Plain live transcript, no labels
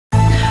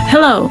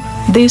Hello,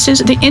 this is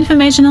the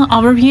informational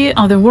overview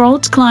of the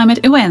world's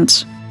climate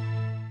events.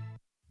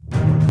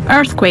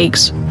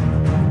 Earthquakes.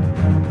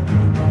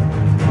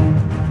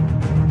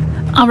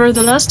 Over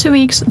the last 2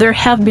 weeks, there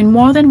have been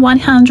more than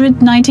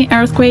 190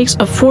 earthquakes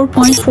of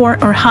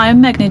 4.4 or higher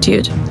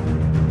magnitude.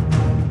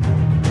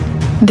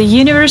 The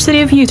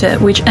University of Utah,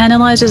 which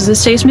analyzes the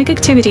seismic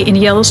activity in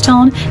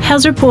Yellowstone,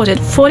 has reported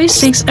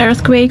 46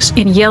 earthquakes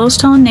in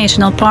Yellowstone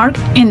National Park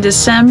in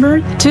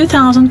December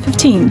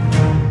 2015.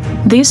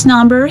 This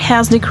number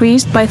has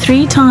decreased by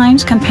 3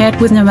 times compared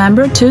with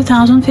November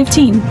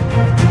 2015.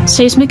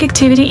 Seismic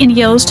activity in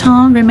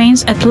Yellowstone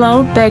remains at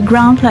low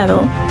background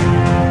level.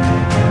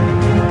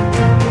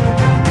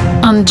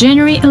 On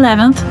January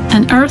 11th,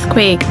 an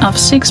earthquake of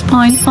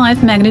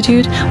 6.5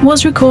 magnitude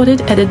was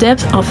recorded at a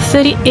depth of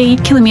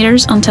 38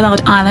 kilometers on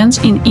Talaut Islands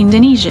in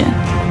Indonesia.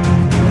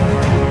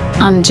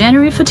 On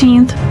January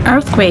 14th,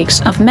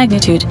 earthquakes of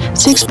magnitude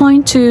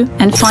 6.2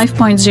 and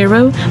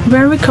 5.0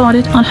 were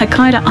recorded on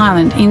Hokkaido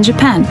Island in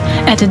Japan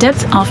at a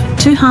depth of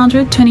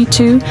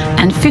 222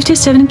 and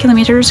 57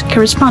 kilometers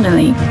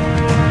correspondingly.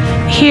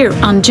 Here,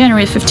 on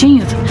January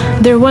 15th,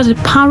 there was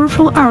a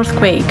powerful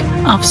earthquake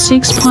of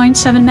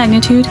 6.7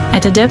 magnitude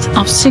at a depth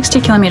of 60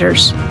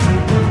 kilometers.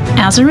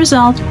 As a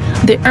result,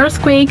 the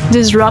earthquake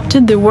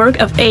disrupted the work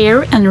of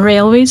air and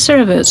railway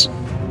service.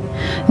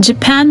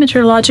 Japan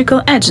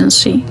Meteorological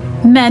Agency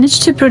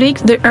managed to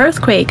predict the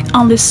earthquake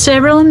only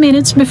several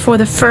minutes before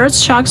the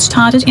first shock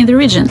started in the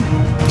region.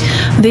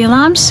 The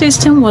alarm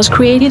system was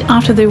created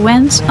after the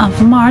events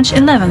of March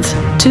 11,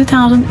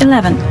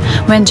 2011,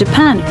 when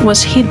Japan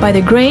was hit by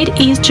the Great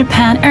East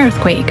Japan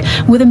earthquake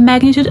with a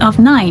magnitude of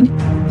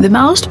 9, the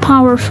most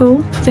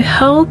powerful for the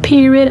whole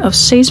period of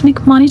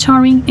seismic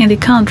monitoring in the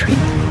country.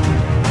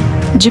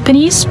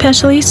 Japanese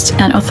specialists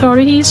and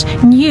authorities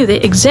knew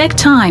the exact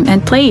time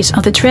and place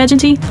of the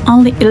tragedy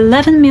only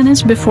 11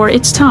 minutes before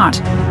its start.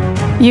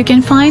 You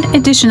can find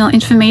additional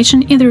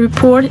information in the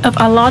report of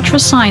Allatra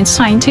Science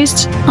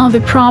scientists on the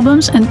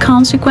problems and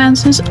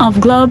consequences of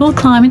global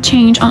climate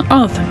change on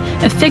Earth,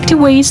 effective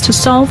ways to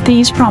solve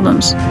these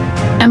problems.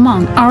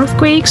 Among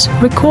earthquakes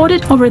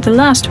recorded over the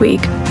last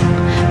week: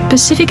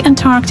 Pacific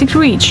Antarctic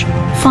Ridge,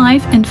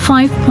 5 and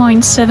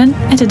 5.7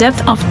 at a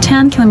depth of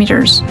 10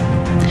 kilometers.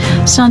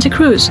 Santa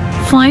Cruz,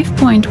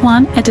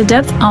 5.1 at a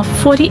depth of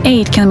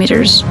 48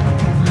 kilometers.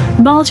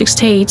 Baltic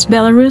States,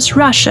 Belarus,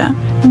 Russia,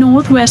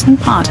 northwestern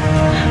part,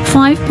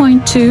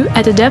 5.2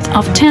 at a depth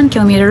of 10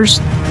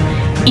 kilometers.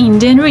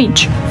 Indian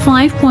Ridge,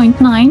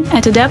 5.9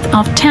 at a depth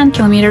of 10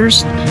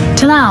 kilometers.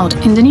 Talaut,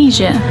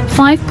 Indonesia,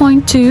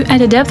 5.2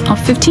 at a depth of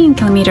 15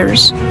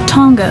 kilometers.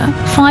 Tonga,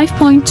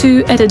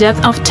 5.2 at a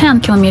depth of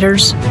 10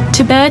 kilometers.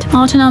 Tibet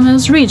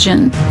Autonomous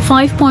Region,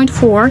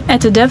 5.4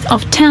 at a depth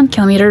of 10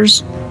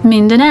 kilometers.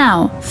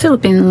 Mindanao,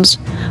 Philippines,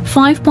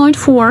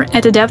 5.4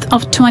 at a depth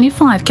of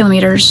 25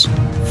 kilometers.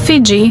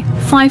 Fiji,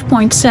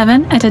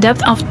 5.7 at a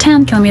depth of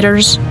 10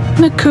 kilometers.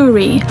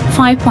 Mercury,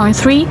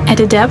 5.3 at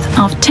a depth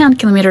of 10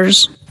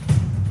 kilometers.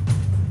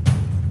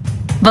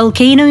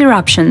 Volcano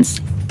eruptions.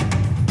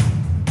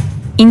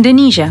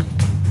 Indonesia.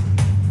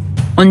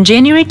 On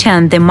January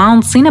 10, the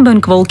Mount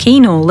Sinabung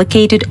volcano,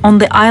 located on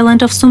the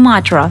island of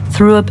Sumatra,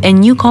 threw up a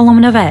new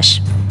column of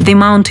ash. The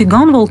Mount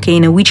Egon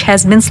volcano, which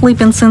has been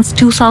sleeping since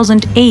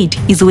 2008,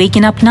 is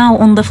waking up now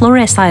on the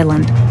Flores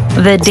island.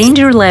 The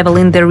danger level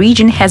in the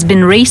region has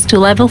been raised to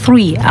level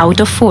 3 out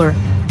of 4.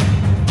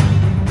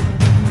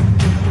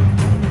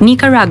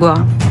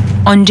 Nicaragua.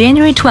 On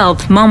January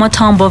 12,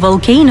 Momotombo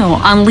volcano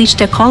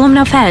unleashed a column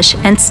of ash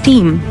and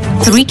steam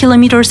 3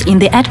 kilometers in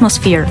the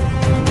atmosphere.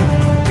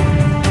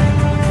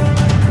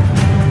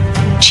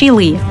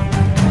 Chile.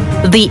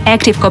 The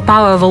active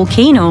Copao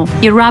volcano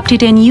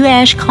erupted a new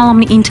ash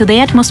column into the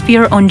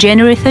atmosphere on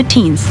January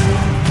 13th.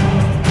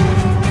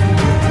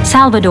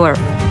 Salvador.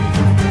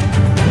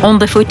 On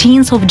the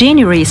 14th of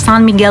January,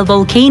 San Miguel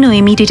volcano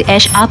emitted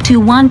ash up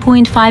to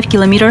 1.5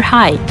 kilometer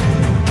high.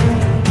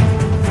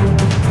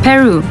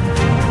 Peru.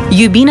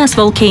 Ubinas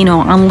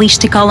volcano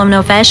unleashed a column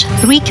of ash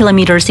 3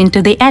 kilometers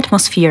into the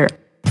atmosphere.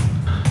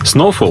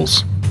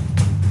 Snowfalls.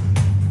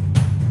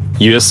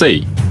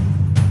 USA.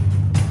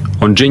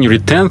 On January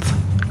 10th,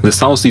 the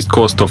southeast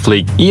coast of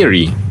Lake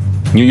Erie,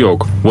 New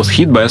York, was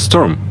hit by a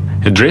storm.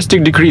 A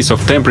drastic decrease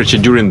of temperature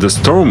during the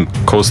storm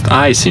caused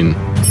icing.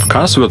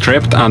 Cars were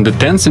trapped under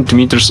 10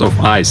 centimeters of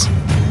ice.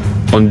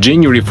 On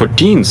January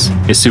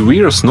 14th, a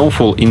severe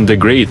snowfall in the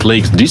Great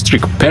Lakes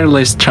district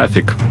paralyzed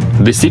traffic.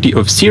 The city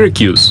of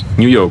Syracuse,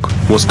 New York,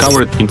 was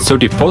covered in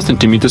 34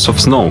 centimeters of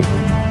snow.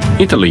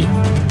 Italy.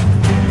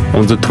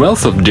 On the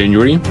 12th of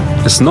January,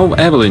 a snow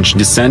avalanche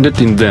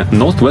descended in the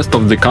northwest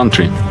of the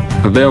country.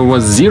 There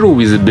was zero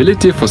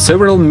visibility for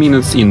several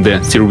minutes in the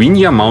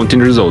Cervinia mountain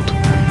resort.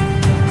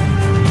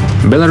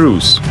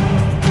 Belarus.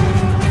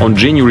 On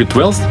January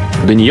 12th,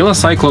 the Daniela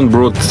cyclone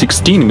brought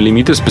 16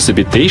 mm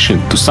precipitation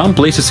to some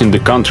places in the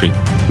country.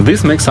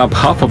 This makes up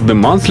half of the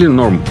monthly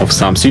norm of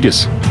some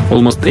cities.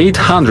 Almost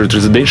 800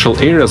 residential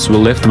areas were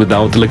left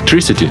without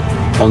electricity.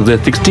 On the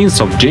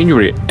 16th of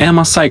January,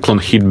 Emma cyclone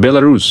hit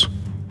Belarus.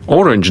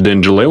 orange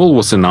danger level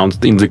was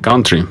announced in the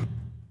country.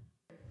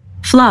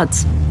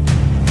 Floods.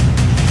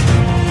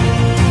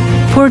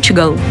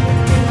 Portugal.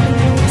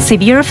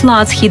 Severe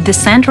floods hit the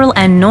central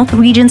and north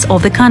regions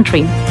of the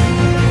country.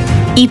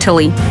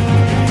 Italy.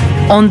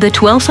 On the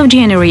 12th of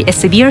January, a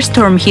severe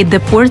storm hit the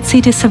port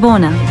city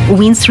Savona.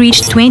 Winds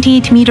reached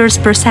 28 meters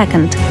per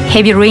second.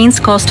 Heavy rains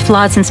caused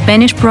floods in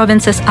Spanish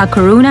provinces A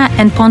Coruña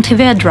and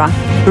Pontevedra.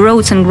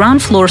 Roads and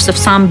ground floors of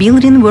some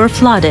buildings were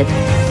flooded.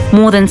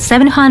 More than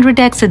 700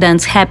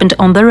 accidents happened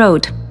on the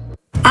road.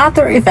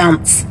 Other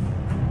events.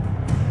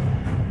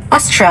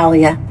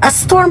 Australia. A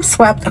storm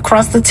swept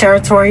across the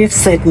territory of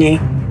Sidney.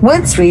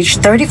 Winds reached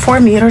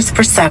 34 meters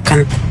per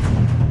second.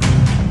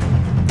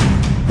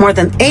 More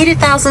than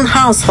 80,000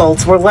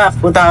 households were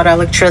left without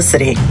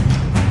electricity.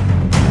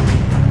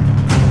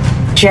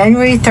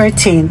 January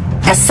 13,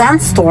 a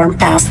sandstorm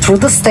passed through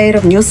the state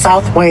of New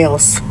South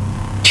Wales.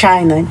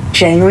 China,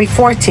 January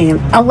 14,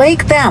 a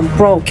lake dam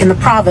broke in the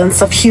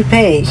province of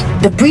Hubei.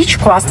 The breach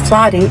caused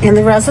flooding in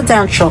the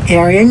residential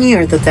area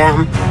near the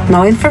dam.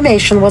 No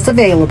information was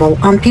available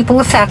on people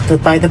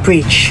affected by the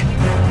breach.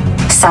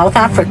 South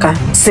Africa.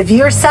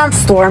 Severe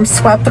sandstorms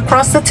swept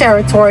across the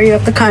territory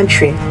of the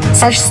country.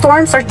 Such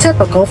storms are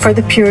typical for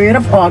the period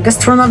of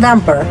August through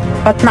November,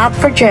 but not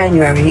for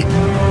January.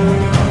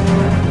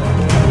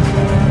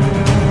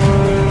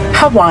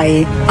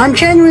 Hawaii. On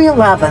January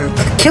 11th,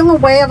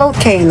 Kilauea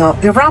volcano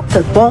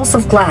erupted balls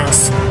of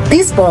glass.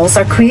 These balls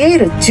are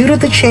created due to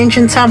the change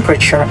in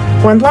temperature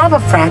when lava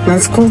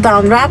fragments cool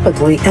down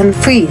rapidly and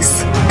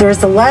freeze. There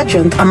is a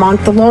legend among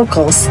the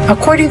locals,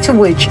 according to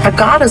which a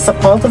goddess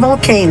of all the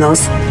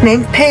volcanoes,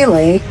 named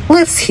Pele,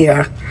 lives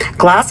here.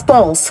 Glass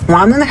balls,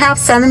 1.5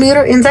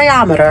 centimeters in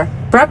diameter,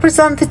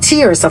 represent the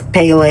tears of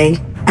Pele,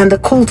 and the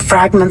cooled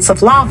fragments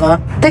of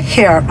lava, the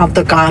hair of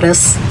the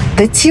goddess.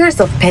 The tears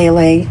of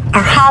Pele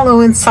are hollow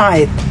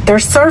inside. Their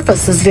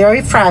surface is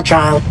very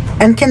fragile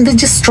and can be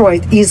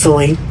destroyed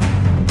easily.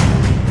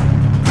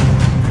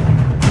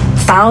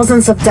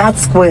 Thousands of dead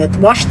squid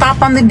washed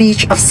up on the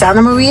beach of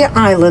Santa Maria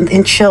Island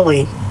in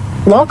Chile.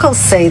 Locals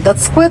say that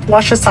squid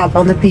washes up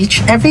on the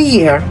beach every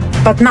year,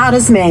 but not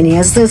as many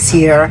as this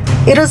year.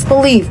 It is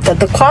believed that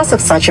the cause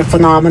of such a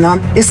phenomenon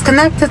is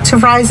connected to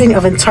rising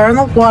of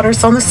internal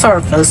waters on the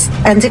surface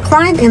and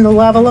decline in the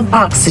level of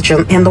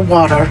oxygen in the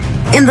water.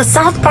 In the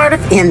south part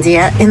of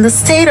India, in the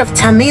state of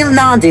Tamil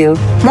Nadu,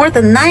 more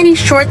than 90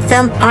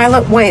 short-finned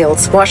pilot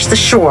whales washed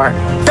ashore.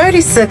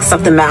 36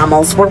 of the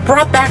mammals were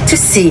brought back to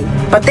sea,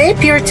 but they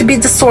appeared to be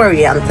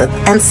disoriented,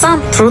 and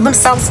some threw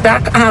themselves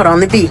back out on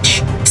the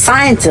beach.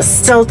 Scientists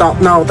still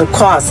don't know the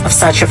cause of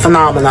such a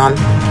phenomenon.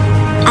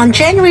 On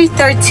January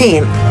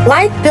 13,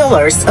 light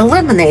pillars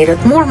illuminated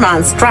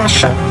Murmansk,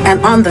 Russia, and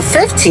on the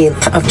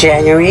 15th of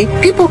January,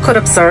 people could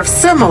observe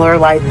similar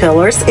light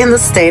pillars in the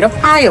state of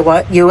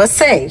Iowa,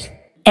 USA.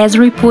 As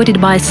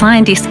reported by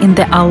scientists in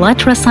the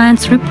ALLATRA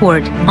Science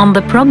Report on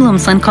the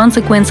problems and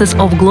consequences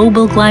of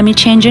global climate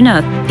change on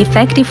Earth,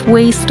 effective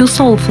ways to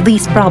solve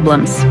these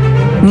problems.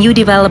 New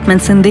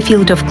developments in the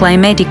field of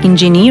climatic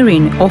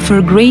engineering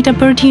offer great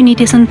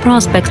opportunities and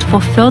prospects for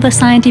further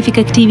scientific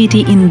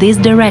activity in this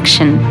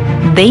direction.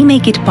 They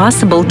make it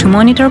possible to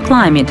monitor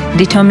climate,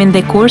 determine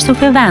the course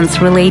of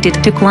events related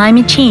to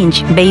climate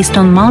change based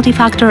on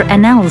multi-factor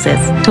analysis,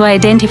 to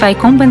identify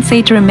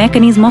compensatory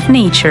mechanisms of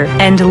nature,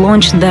 and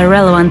launch the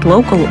relevant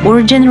local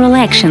or general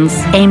actions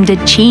aimed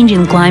at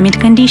changing climate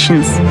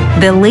conditions.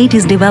 The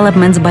latest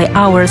developments by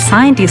our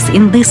scientists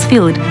in this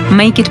field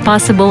make it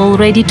possible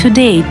already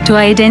today to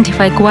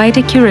identify quite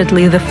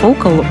accurately the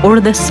focal or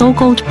the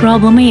so-called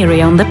problem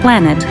area on the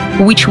planet,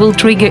 which will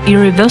trigger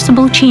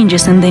irreversible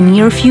changes in the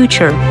near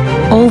future.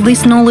 All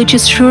this knowledge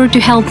is sure to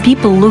help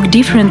people look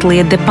differently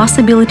at the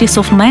possibilities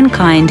of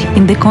mankind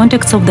in the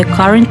context of the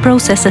current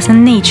processes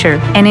in nature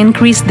and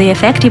increase the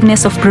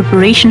effectiveness of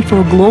preparation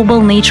for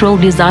global natural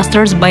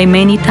disasters by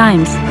many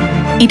times.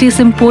 It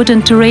is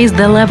important to raise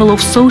the level of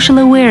social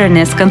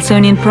awareness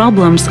concerning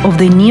problems of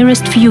the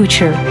nearest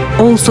future.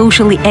 All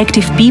socially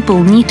active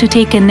people need to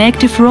take an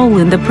active role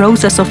in the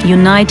process of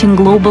uniting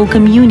global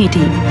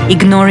community,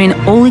 ignoring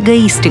all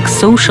egoistic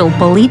social,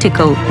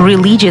 political,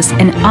 religious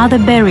and other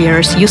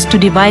barriers used to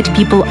divide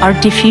people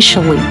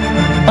artificially.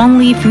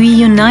 Only if we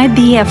unite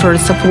the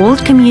efforts of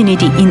world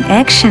community in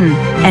action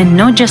and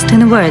not just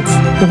in words,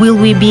 will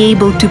we be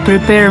able to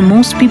prepare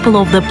most people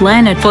of the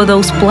planet for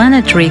those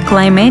planetary,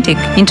 climatic,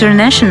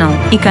 international,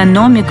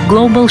 economic,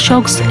 global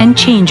shocks and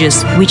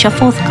changes which are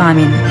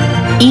forthcoming.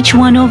 Each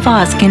one of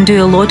us can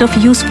do a lot of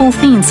useful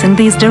things in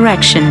this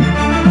direction.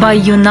 By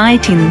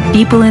uniting,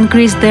 people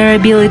increase their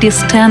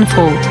abilities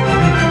tenfold.